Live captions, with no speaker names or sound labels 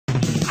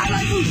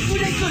food.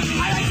 Food is good.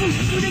 I like food.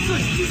 Food is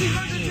good. Cheesy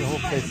burgers. The whole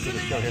place is a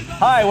show here.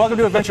 Hi, welcome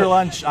to Adventure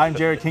Lunch. I'm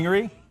Jerrod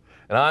Kingery.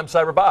 And I'm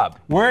CyberBob.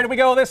 Where did we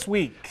go this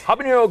week?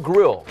 Habanero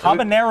Grill.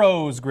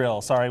 Habanero's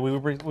Grill. Sorry,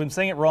 we've been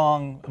saying it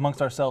wrong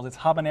amongst ourselves. It's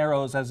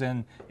habaneros, as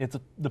in it's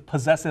the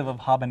possessive of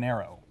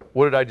habanero.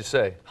 What did I just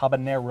say?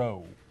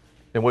 Habanero.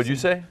 And what did you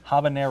say?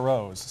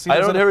 Habaneros. See, I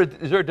don't hear.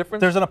 Is there a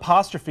difference? There's an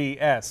apostrophe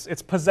S.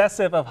 It's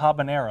possessive of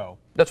habanero.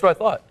 That's what I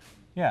thought.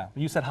 Yeah,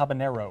 but you said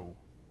habanero.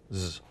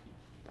 Zzz.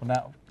 Well,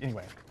 now,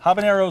 anyway,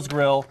 Habanero's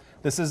Grill.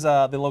 This is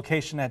the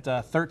location at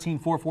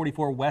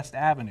 13444 West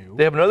Avenue.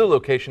 They have another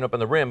location up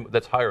on the rim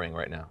that's hiring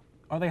right now.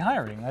 Are they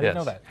hiring? I didn't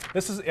know that.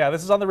 This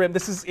is on the rim.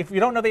 This is, if you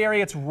don't know the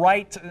area, it's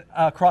right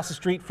across the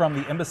street from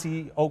the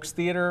Embassy Oaks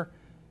Theater.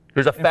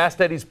 There's a Fast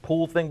Eddie's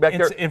pool thing back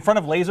there. In front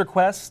of Laser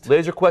Quest.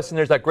 Laser Quest, and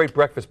there's that great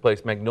breakfast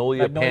place,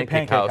 Magnolia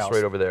Pancake House,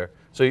 right over there.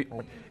 So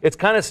it's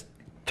kind of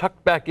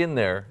tucked back in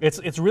there.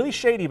 It's really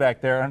shady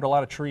back there under a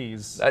lot of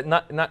trees.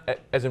 Not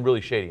as in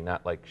really shady,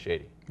 not like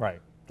shady. Right.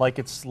 Like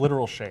it's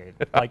literal shade.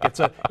 Like it's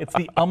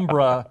the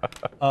umbra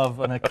of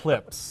an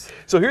eclipse.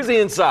 So here's the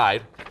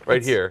inside,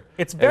 right here.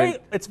 It's very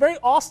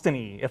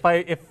Austiny,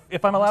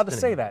 if I'm allowed to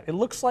say that. It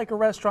looks like a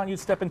restaurant you'd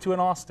step into in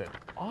Austin.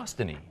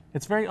 Austiny.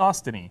 It's very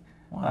Austiny.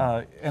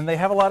 Wow. And they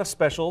have a lot of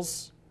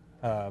specials.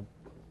 Right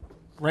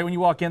when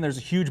you walk in, there's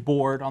a huge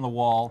board on the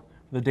wall,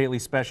 the daily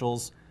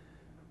specials.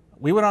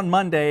 We went on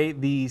Monday.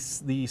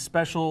 The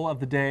special of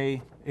the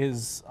day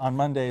is on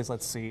Mondays.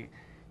 Let's see,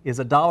 is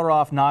 $1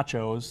 off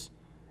nachos.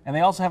 And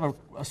they also have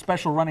a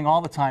special running all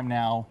the time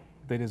now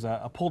that is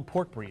a pulled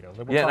pork burrito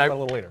that we'll talk about a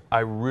little later.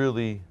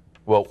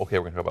 Well, okay,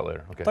 we're going to talk about it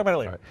later. Okay. Talk about it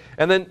later. Right.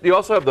 And then you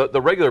also have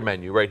the regular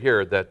menu right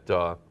here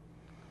that,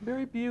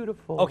 very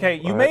beautiful.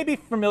 Okay, you may be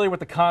familiar with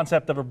the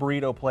concept of a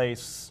burrito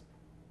place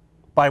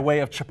by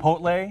way of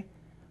Chipotle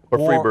or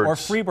Freebirds. Or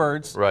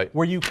Freebirds, right,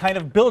 where you kind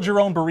of build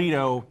your own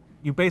burrito.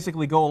 You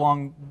basically go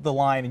along the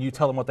line and you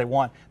tell them what they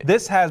want.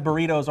 This has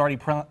burritos already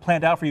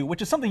planned out for you,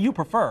 which is something you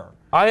prefer.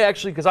 I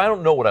actually, because I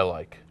don't know what I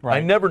like. Right. I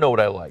never know what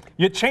I like.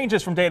 It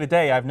changes from day to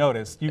day, I've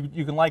noticed.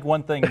 You can like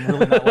one thing and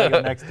really not like it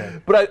the next day.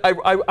 But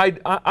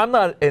I'm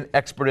not an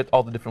expert at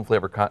all the different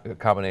flavor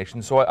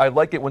combinations, so I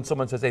like it when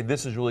someone says, hey,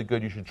 this is really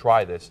good, you should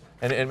try this,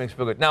 and it makes me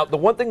feel good. Now, the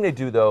one thing they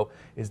do, though,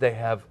 is they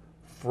have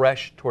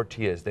fresh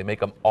tortillas. They make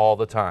them all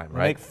the time,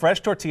 right? They make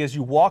fresh tortillas.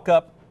 You walk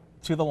up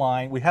to the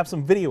line. We have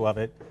some video of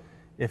it,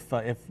 if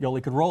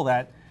Yoli could roll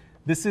that.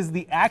 This is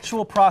the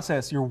actual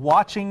process. You're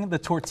watching the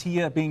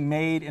tortilla being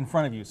made in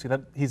front of you. See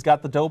that he's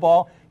got the dough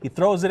ball. He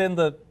throws it in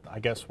the, I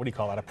guess, what do you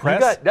call that? A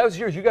press? That was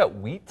yours. You got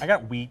wheat? I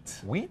got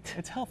wheat. Wheat?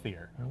 It's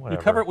healthier. Whatever.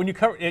 You cover it when you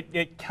cover it.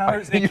 It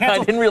counters. I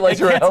didn't realize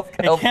you were a health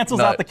It cancels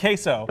out the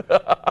queso.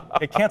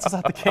 It cancels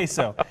out the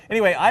queso.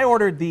 Anyway, I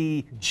ordered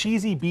the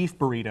cheesy beef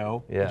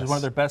burrito, which is one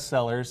of their best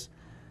sellers.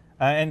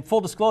 And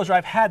full disclosure,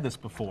 I've had this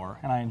before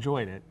and I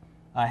enjoyed it.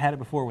 I had it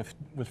before with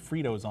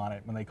Fritos on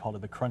it when they called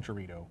it the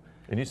Cruncha-Rito.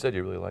 And you said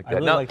you really liked that. I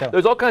really like that.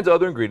 There's all kinds of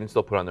other ingredients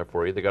they'll put on there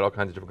for you. They got all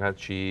kinds of different kinds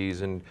of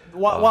cheese and.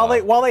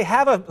 While they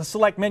have a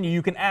select menu,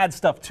 you can add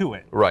stuff to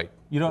it. Right.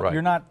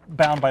 You're not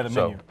bound by the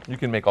menu. You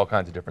can make all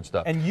kinds of different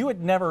stuff. And you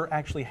had never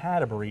actually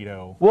had a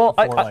burrito before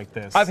like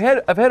this. I've had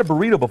a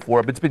burrito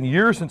before, but it's been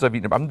years since I've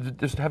eaten it. I'm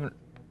just haven't.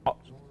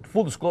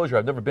 Full disclosure,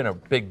 I've never been a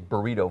big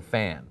burrito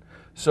fan.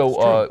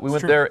 So we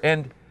went there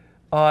and.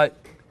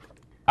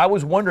 I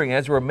was wondering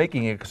as we were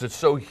making it, because it's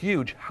so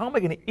huge, how am I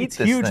going to eat this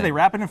thing? It's huge. They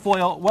wrap it in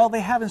foil. Well,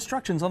 they have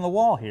instructions on the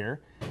wall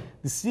here.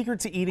 The secret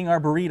to eating our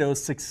burritos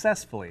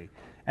successfully.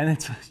 And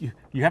it's,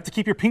 you have to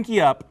keep your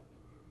pinky up,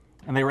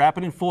 and they wrap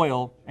it in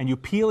foil, and you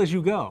peel as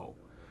you go.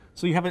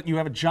 So you have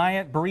a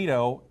giant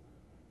burrito,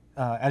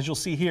 as you'll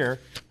see here.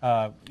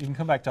 You can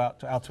come back out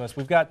to us.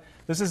 We've got,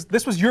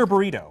 this was your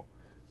burrito,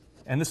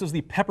 and this was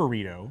the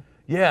Pepper-Rito.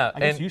 Yeah. I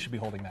guess you should be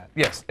holding that.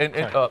 Yes. And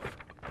there you go.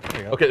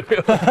 Okay.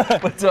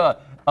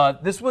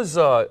 But this was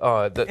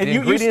the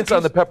ingredients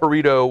on the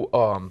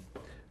Pepper-Rito.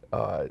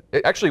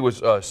 It actually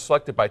was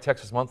selected by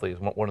Texas Monthly as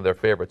one of their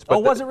favorites.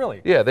 But was it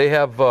really? Yeah, they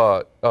have.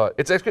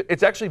 It's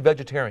actually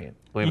vegetarian.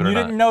 Believe it or not. You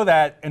didn't know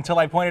that until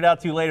I pointed out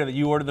to you later that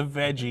you ordered the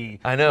veggie.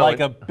 I know. Like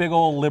a big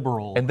old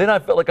liberal. And then I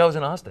felt like I was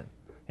in Austin.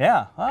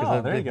 Yeah.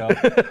 Oh, there you go.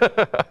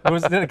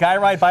 Did a guy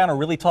ride by on a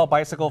really tall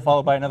bicycle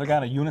followed by another guy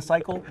on a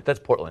unicycle? That's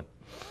Portland.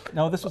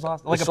 No, this was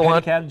Austin. Like a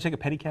pedicab. Did you take a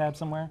pedicab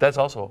somewhere? That's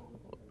also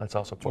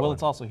Portland. Well,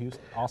 it's also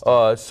Houston.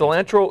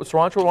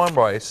 Cilantro lime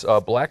rice,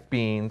 black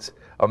beans,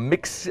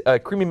 a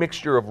creamy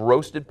mixture of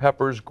roasted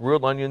peppers,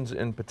 grilled onions,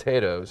 and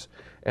potatoes.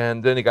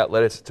 And then you got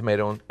lettuce,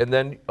 tomato, and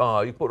then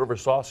you put whatever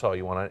sauce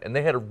you want on it. And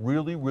they had a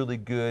really, really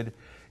good.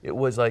 It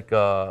was like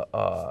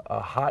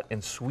a hot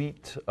and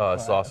sweet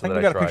sauce that I tried. I think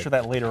we got a picture of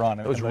that later on.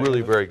 It was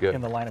really very good.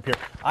 In the lineup here.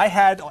 I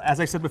had, as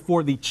I said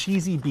before, the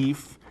cheesy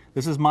beef.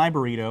 This is my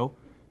burrito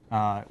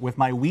with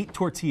my wheat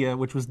tortilla,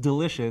 which was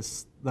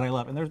delicious, that I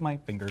love. And there's my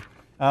finger.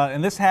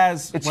 And this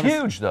has... It's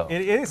huge, though.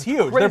 It is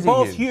huge. They're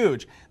both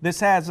huge. This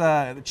has...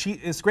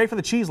 it's great for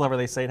the cheese lover,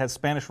 they say. It has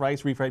Spanish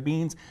rice, refried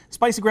beans,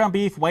 spicy ground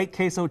beef, white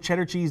queso,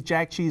 cheddar cheese,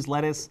 jack cheese,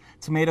 lettuce,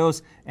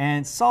 tomatoes,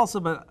 and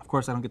salsa. But, of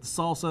course, I don't get the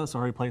salsa, so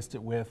I replaced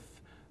it with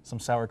some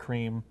sour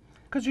cream.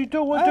 Because you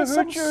don't want to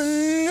hurt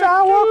your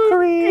sour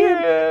cream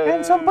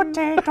and some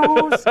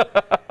potatoes.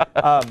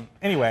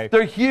 Anyway.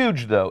 They're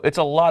huge, though. It's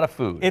a lot of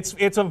food.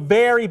 It's a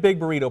very big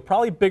burrito,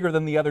 probably bigger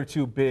than the other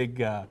two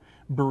big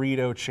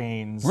burrito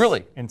chains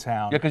in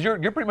town. Yeah, because you're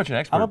pretty much an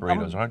expert at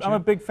burritos, aren't you? I'm a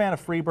big fan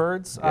of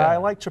Freebirds. Yeah. I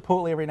like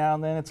Chipotle every now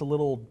and then. It's a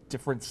little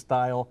different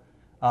style.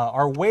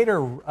 Our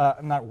waiter,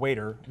 not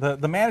waiter,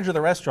 the manager of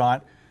the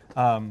restaurant,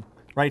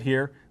 right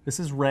here,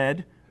 this is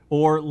Red.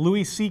 Or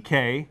Louis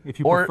C.K., if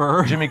you prefer.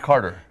 Or Jimmy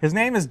Carter. His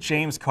name is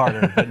James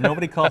Carter, but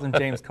nobody calls him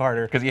James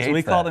Carter. Because he hates So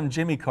we called him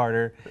Jimmy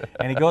Carter,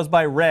 and he goes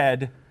by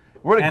Red.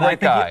 What a great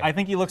guy. I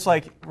think he looks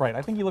like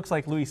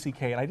Louis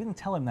C.K., and I didn't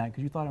tell him that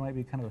because you thought it might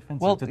be kind of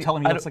offensive to tell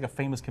him he looks like a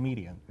famous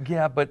comedian.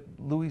 Yeah, but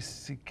Louis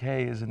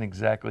C.K. isn't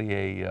exactly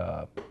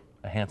a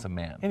handsome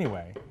man.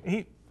 Anyway,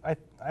 he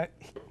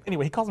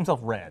calls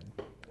himself Red.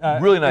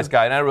 Really nice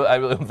guy, and I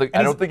really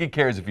don't think he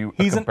cares if you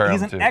compare him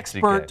to He's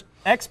an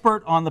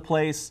expert on the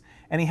place.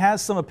 And he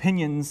has some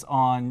opinions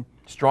on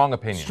strong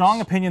opinions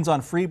on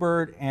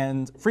Freebirds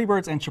and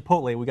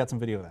Chipotle. We got some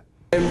video of that.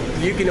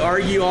 And you can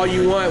argue all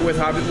you want with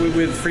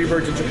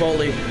Freebirds and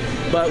Chipotle,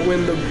 but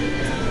when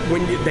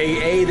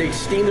they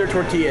steam their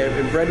tortilla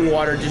and bread and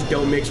water just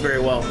don't mix very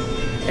well.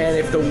 And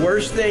if the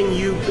worst thing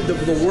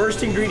the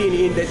worst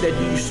ingredient that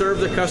you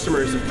serve the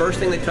customer is the first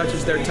thing that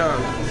touches their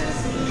tongue,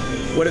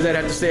 what does that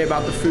have to say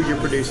about the food you're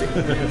producing?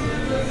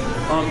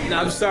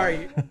 I'm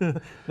sorry.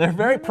 They're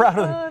very proud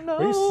of it.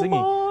 Are you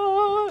singing?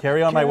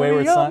 Carry on my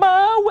wayward son.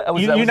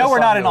 You know we're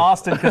not in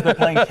Austin because they're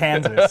playing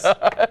Kansas.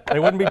 They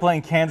wouldn't be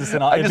playing Kansas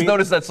in Austin. I just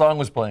noticed that song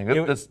was playing.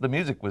 The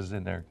music was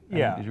in there.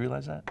 Yeah. Did you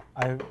realize that?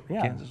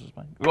 Yeah. Kansas was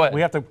playing. Go ahead.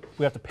 We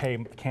have to pay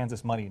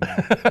Kansas money now.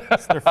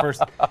 It's their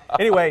first.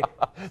 Anyway.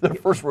 Their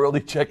first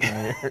royalty check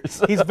in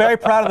years. He's very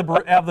proud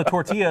of the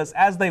tortillas,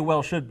 as they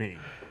well should be,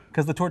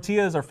 because the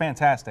tortillas are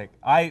fantastic.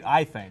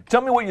 I think.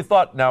 Tell me what you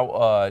thought.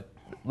 Now,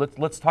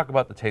 let's talk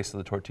about the taste of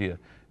the tortilla.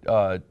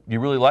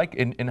 You really like,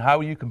 and how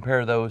you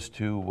compare those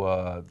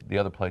to the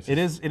other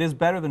places? It is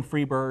better than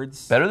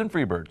Freebirds. Better than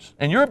Freebirds.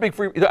 And you're a big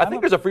I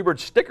think there's a Freebird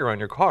sticker on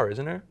your car,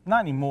 isn't there? Not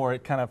anymore.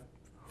 It kind of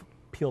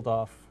peeled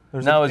off.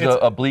 There's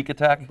a bleak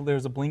attack.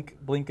 There's a blink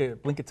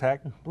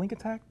attack. Blink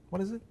attack? What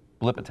is it?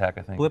 Blip attack,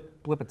 I think.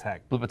 Blip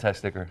attack. Blip attack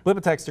sticker. Blip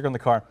attack sticker on the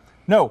car.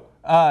 No,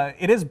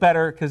 it is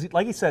better because,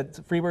 like you said,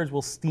 Freebirds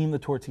will steam the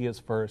tortillas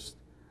first.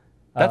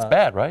 That's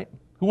bad, right?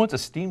 Who wants a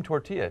steamed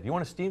tortilla? Do you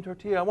want a steamed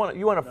tortilla?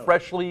 You want a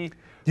freshly.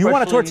 Do you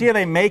want a tortilla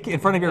they make in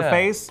front of your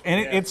face?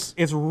 And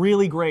it's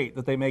really great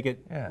that they make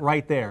it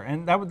right there.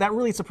 And that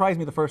really surprised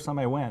me the first time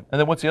I went. And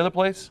then what's the other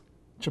place?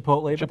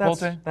 Chipotle. Chipotle?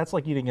 But that's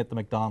like eating at the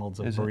McDonald's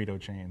of burrito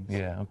chains.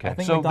 Yeah. Okay. I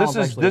think So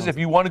McDonald's this if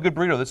you want a good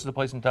burrito, this is the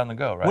place in town to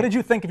go, right? What did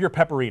you think of your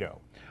Pepper-Rito?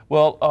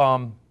 Well,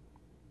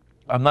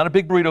 I'm not a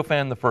big burrito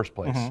fan in the first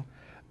place.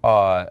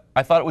 I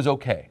thought it was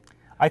okay.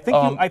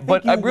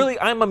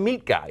 I'm a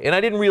meat guy, and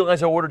I didn't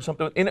realize I ordered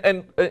something.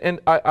 And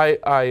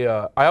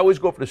I always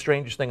go for the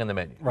strangest thing on the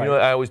menu. Right. You know,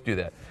 I always do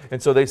that.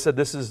 And so they said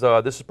this is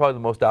probably the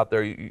most out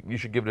there. You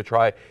should give it a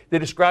try. They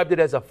described it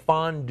as a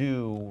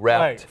fondue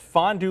wrapped. Right,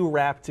 fondue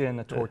wrapped in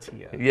a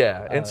tortilla.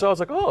 Yeah, and so I was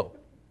like, oh,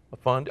 a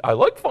fondue. I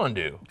like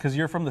fondue. Because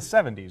you're from the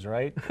 '70s,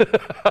 right?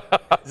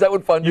 Is that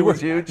when fondue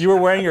was huge? You were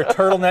wearing your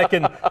turtleneck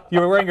and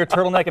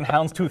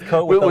houndstooth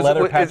coat with the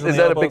leather patch. Is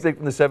that a big thing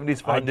from the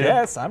 '70s? Fondue? I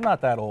guess I'm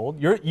not that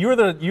old. You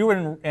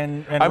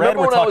and Red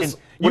were talking.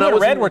 You and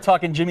Red were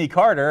talking Jimmy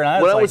Carter, and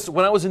I was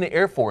when I was in the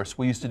Air Force,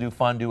 we used to do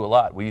fondue a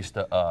lot. We used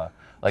to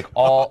like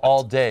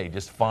all day,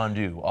 just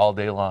fondue all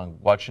day long,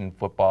 watching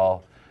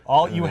football.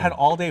 You had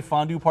all day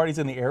fondue parties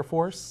in the Air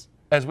Force?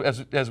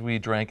 As we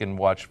drank and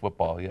watched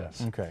football,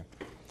 yes. Okay.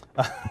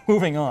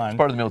 Moving on. It's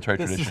part of the military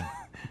tradition.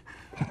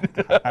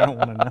 I don't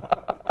want to know.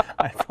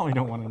 I probably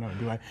don't want to know,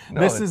 do I? No,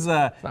 this it's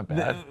not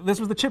bad. This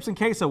was the chips and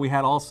queso we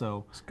had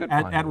also. It's good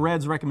at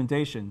Red's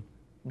recommendation.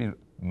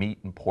 Meat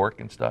and pork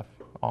and stuff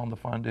all in the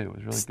fondue. It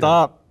was really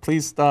Stop.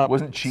 Please stop. It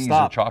wasn't cheese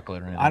Stop. or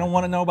chocolate or anything. I don't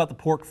want to know about the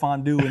pork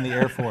fondue in the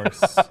Air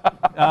Force.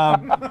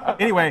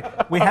 Anyway,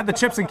 we had the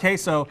chips and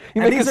queso.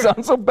 You make it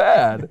sound so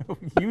bad.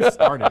 You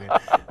started it.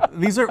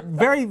 These are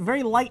very,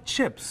 very light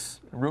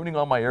chips. Ruining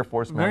all my Air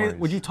Force memories.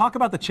 Would you talk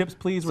about the chips,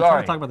 please? We're Sorry.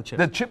 trying to talk about the chips.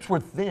 The chips were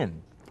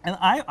thin. And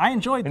I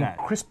enjoyed that.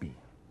 And crispy.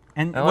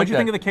 And what did you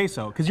think of the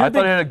queso? I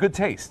thought it had a good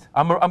taste.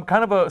 I'm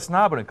kind of a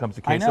snob when it comes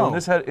to queso. I know. And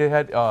this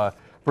had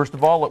first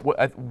of all,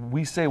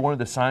 we say one of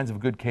the signs of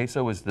good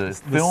queso is the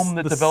film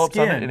that develops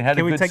on it, and it had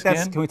a good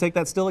skin. Can we take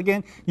that still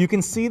again? You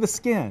can see the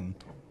skin.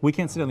 We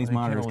can't see it on these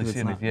monitors because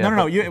it's not.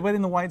 No. But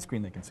in the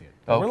widescreen they can see it.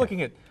 Okay.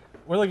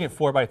 We're looking at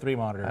 4x3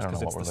 monitors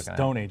because it's the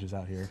Stone Ages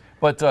out here.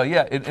 But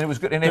yeah, it was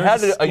good, and it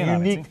had a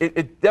unique.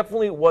 It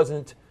definitely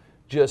wasn't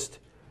just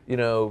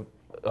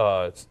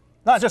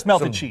not just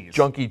melted cheese.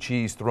 Junky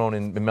cheese thrown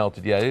in and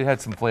melted. Yeah, it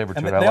had some flavor to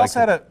it.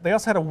 They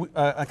also had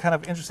a kind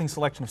of interesting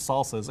selection of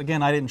salsas.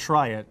 Again, I didn't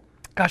try it.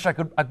 Gosh, I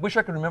wish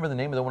I could remember the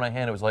name of the one I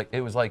had. It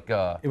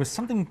was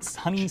something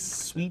honey,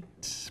 sweet,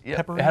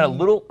 peppery. It had a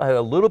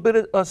little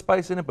bit of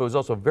spice in it, but it was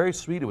also very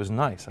sweet. It was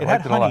nice. It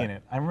had honey in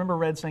it. I remember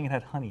Red saying it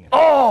had honey in it.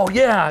 Oh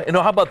yeah,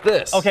 how about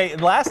this? Okay,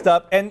 last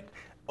up, and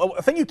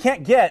a thing you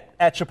can't get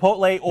at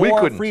Chipotle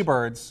or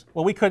Freebirds.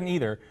 Well, we couldn't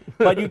either.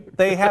 But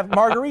they have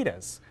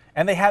margaritas.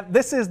 And they have,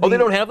 this is the... Oh, they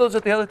don't have those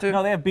at the other two?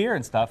 No, they have beer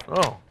and stuff.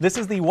 Oh. This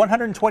is the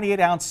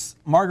 128-ounce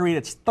margarita.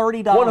 It's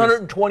 $30.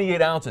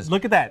 128 ounces.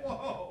 Look at that.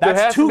 There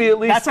has to be at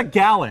least... That's a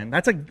gallon.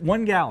 That's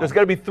 1 gallon. There's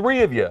got to be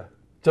 3 of you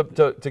to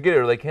get it,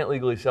 or they can't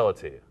legally sell it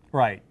to you.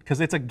 Right,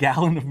 because it's a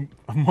gallon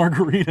of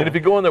margarita. And if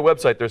you go on their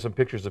website, there's some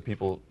pictures of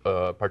people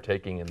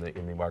partaking in the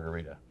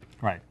margarita.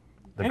 Right.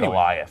 The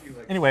Goliath.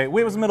 Anyway, it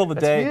was the middle of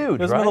the day. Huge,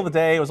 it was the middle of the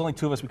day. It was only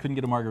 2 of us. We couldn't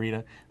get a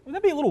margarita. Would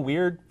that be a little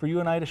weird for you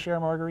and I to share a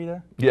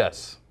margarita?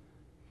 Yes.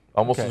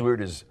 Almost as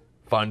weird as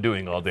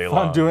fonduing all day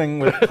long. Fonduing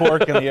with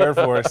pork in the Air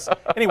Force.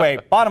 Anyway,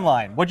 bottom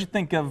line, what'd you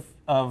think of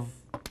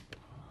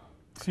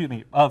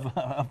Habanero's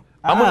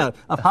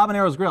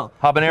Grill?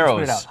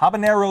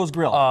 Habanero's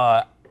Grill.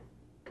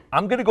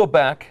 I'm going to go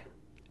back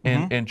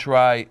and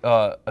try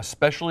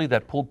especially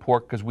that pulled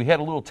pork, because we had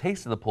a little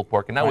taste of the pulled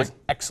pork, and that was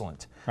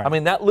excellent. Right. I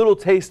mean, that little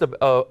taste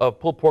of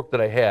pulled pork that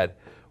I had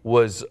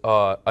was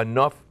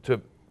enough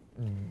to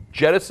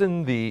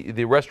jettison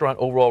the restaurant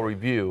overall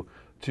review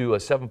to a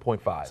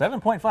 7.5.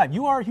 7.5.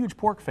 You are a huge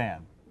pork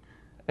fan.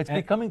 It's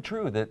becoming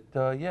true that,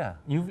 yeah.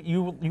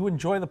 You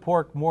enjoy the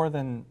pork more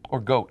than... Or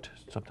goat,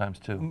 sometimes,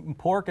 too.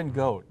 Pork and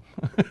goat.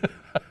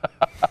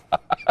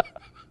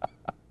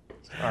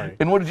 Sorry.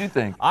 And what did you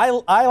think? I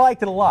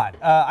liked it a lot.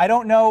 I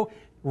don't know.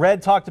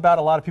 Red talked about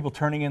a lot of people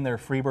turning in their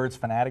Freebirds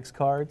Fanatics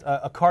cards,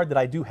 a card that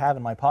I do have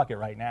in my pocket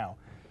right now.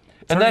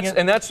 For the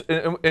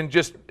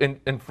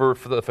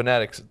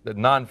fanatics, the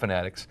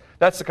non-fanatics,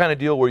 that's the kind of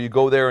deal where you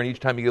go there and each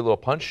time you get a little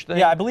punch thing.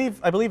 Yeah, I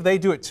believe they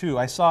do it too.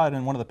 I saw it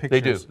in one of the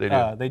pictures. They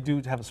do. They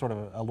do have a sort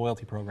of a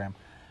loyalty program.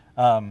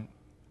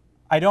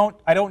 I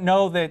don't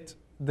know that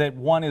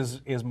one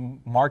is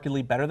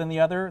markedly better than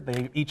the other.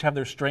 They each have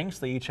their strengths.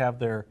 They each have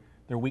their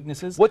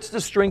weaknesses. What's the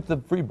strength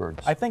of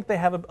Freebirds? I think they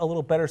have a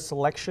little better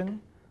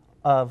selection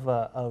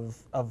of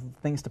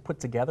things to put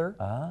together.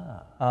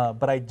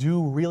 But I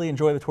do really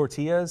enjoy the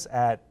tortillas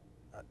at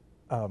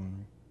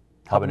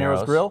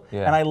Habanero's Grill.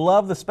 Yeah. And I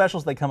love the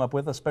specials they come up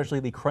with, especially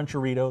the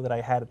Cruncha-Rito that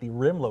I had at the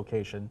Rim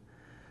location.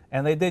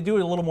 And they do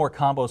a little more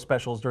combo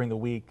specials during the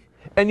week.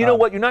 And you know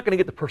what? You're not going to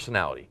get the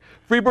personality.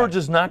 Freebirds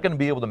is not going to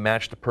be able to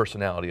match the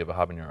personality of a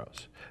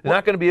Habanero's. They're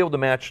not going to be able to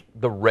match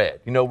the Red.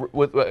 You know,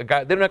 with a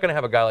guy, they're not going to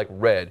have a guy like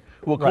Red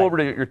who will come over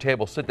to your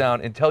table, sit down,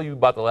 and tell you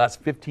about the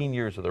last 15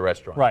 years of the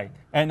restaurant. Right,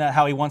 and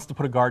how he wants to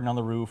put a garden on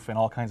the roof and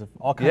all kinds of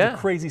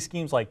crazy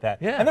schemes like that.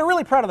 Yeah. And they're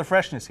really proud of the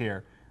freshness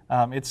here.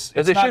 It's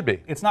as they should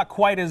be. It's not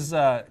quite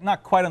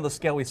on the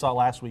scale we saw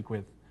last week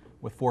with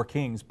Four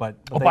Kings, but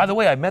by the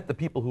way, I met the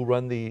people who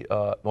run the.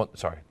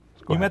 Sorry.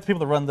 You met the people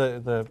that run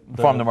the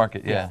farm to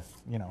market, yeah.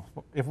 You know,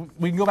 if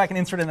we can go back and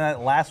insert in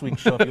that last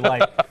week's show if you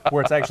like,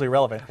 where it's actually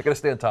relevant. I got to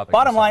stay on topic.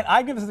 Bottom line,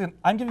 I'm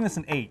giving this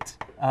an 8.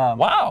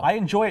 Wow. I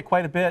enjoy it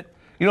quite a bit.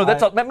 You know,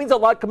 that means a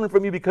lot coming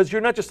from you, because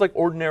you're not just like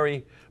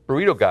ordinary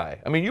burrito guy.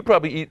 I mean, you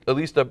probably eat at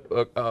least a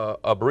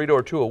burrito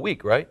or 2 a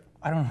week, right?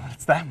 I don't know if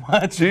it's that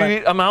much. Do you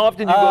eat, how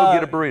often do you go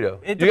get a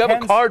burrito? You have a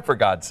card, for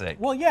God's sake.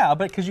 Well, yeah,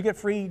 but because you get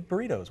free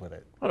burritos with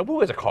it.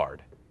 Who has a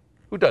card?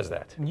 Who does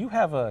that? You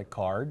have a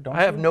card, don't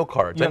you? I have no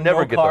cards. I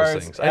never get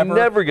those things. I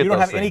never get those things. You don't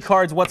have any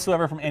cards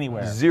whatsoever from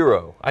anywhere.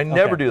 0. I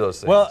never do those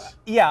things. Well,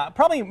 yeah,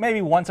 probably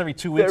maybe once every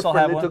 2 weeks I'll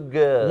have one.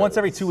 Girls. Once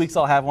every 2 weeks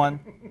I'll have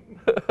one.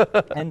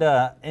 And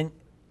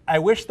I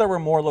wish there were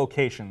more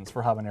locations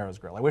for Habanero's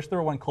Grill. I wish there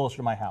were one closer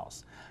to my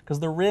house, because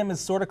the Rim is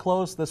sort of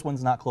close. This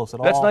one's not close at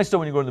all. That's nice though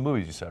when you go to the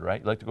movies. You said,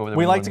 right? You like to go over there.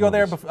 We like to go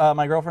there.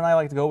 My girlfriend and I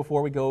like to go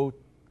before we go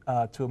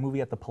to a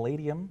movie at the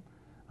Palladium.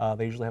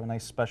 They usually have a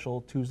nice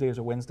special Tuesdays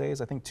or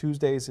Wednesdays. I think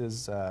Tuesdays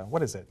is,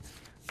 what is it?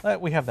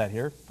 We have that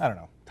here. I don't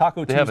know.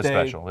 Taco Tuesday. They have a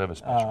special. They have a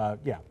special.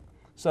 Yeah.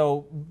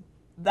 So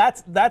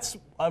that's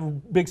a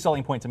big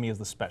selling point to me, is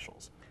the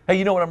specials. Hey,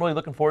 you know what I'm really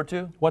looking forward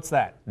to? What's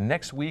that?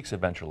 Next week's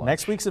Adventure Lunch.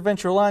 Next week's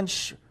Adventure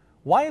Lunch.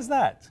 Why is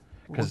that?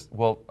 Because,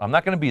 well, I'm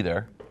not going to be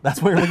there. That's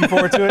why you're looking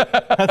forward to it?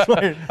 That's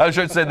why I was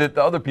trying to say that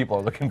the other people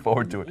are looking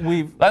forward to it.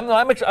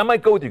 I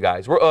might go with you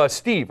guys. We're,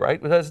 Steve,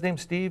 right? Was that his name,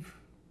 Steve?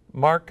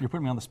 Mark? You're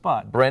putting me on the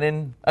spot.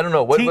 Brennan? I don't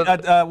know.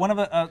 One of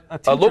a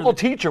local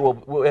teacher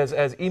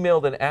has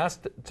emailed and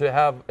asked to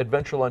have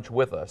Adventure Lunch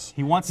with us.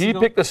 He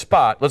picked the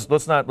spot. Let's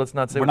not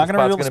say we're what the spot's going to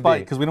reveal the spot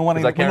because we don't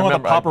want the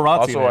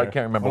paparazzi there. I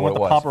can't remember what it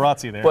was. We want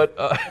the paparazzi there. But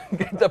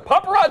the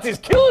paparazzi's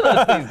killing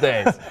us these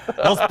days.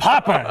 Those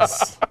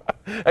papas.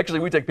 Actually,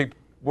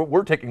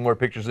 we're taking more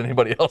pictures than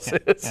anybody else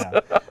is.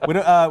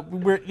 Yeah.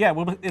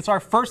 It's our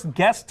first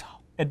guest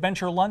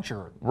Adventure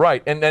Luncher.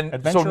 Right,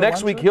 and so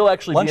next week he'll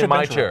actually be in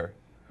my chair.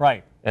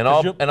 Right. And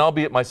I'll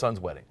be at my son's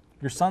wedding.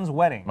 Your son's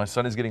wedding? My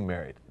son is getting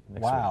married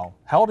next week.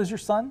 How old is your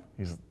son?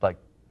 He's like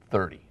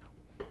 30.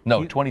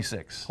 No,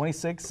 26.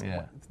 26?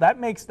 Yeah. That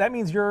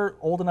means you're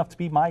old enough to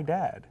be my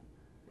dad.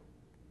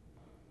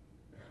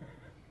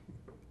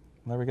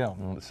 There we go.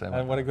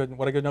 What a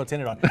good note to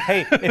end it on.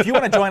 Hey, if you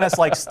want to join us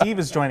like Steve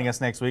is joining us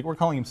next week, we're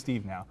calling him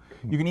Steve now.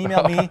 You can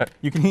email me.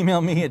 You can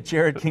email me at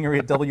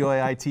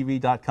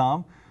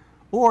JerrodKingery@WAITV.com,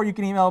 or you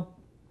can email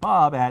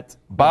Bob at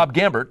Bob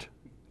Gambert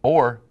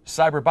or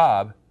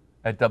CyberBob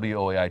at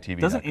WOAITV.com.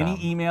 Doesn't any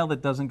email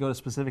that doesn't go to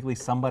specifically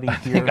somebody here I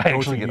think I go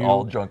actually to get you?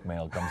 all junk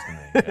mail comes to me.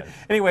 Yes.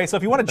 Anyway, so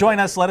if you want to join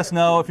us, let us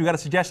know. If you've got a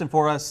suggestion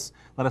for us,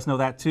 let us know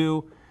that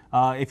too.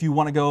 If you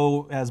want to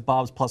go as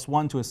Bob's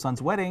 +1 to his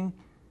son's wedding,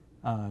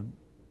 don't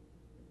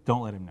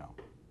let him know.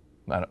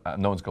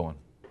 No one's going.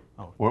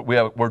 Oh.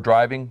 We're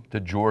driving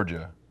to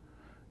Georgia,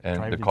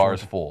 and the car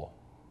is full.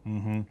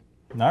 All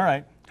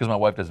right. Because my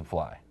wife doesn't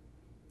fly.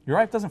 Your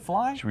wife doesn't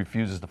fly? She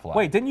refuses to fly.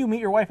 Wait, didn't you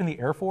meet your wife in the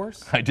Air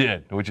Force? I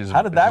did, which is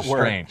How did that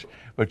work? strange.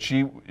 But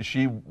she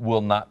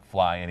will not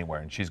fly anywhere,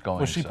 and she's going.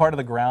 Was she part of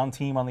the ground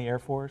team on the Air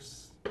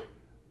Force?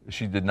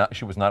 She did not.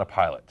 She was not a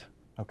pilot.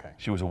 Okay.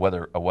 She was a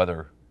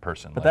weather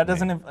person. But like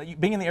that me. doesn't,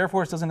 being in the Air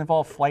Force doesn't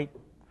involve flight.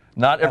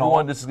 Not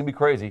everyone. all? This is gonna be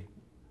crazy,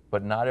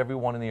 but not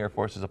everyone in the Air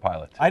Force is a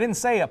pilot. I didn't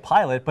say a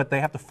pilot, but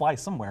they have to fly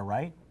somewhere,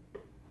 right?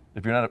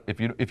 If you're not,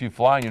 if you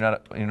fly, and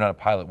you're not a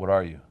pilot. What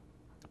are you?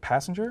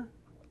 Passenger?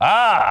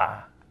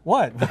 Ah.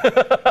 What?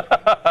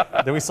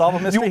 Did we solve a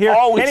mystery here?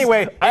 Always,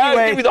 Anyway,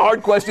 I give you the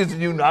hard questions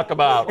and you knock them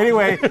out.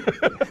 Anyway,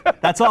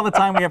 that's all the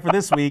time we have for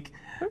this week.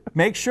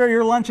 Make sure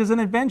your lunch is an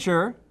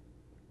adventure,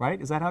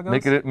 right? Is that how it goes?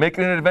 Make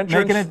it an adventure.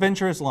 Make an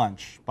adventurous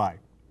lunch. Bye.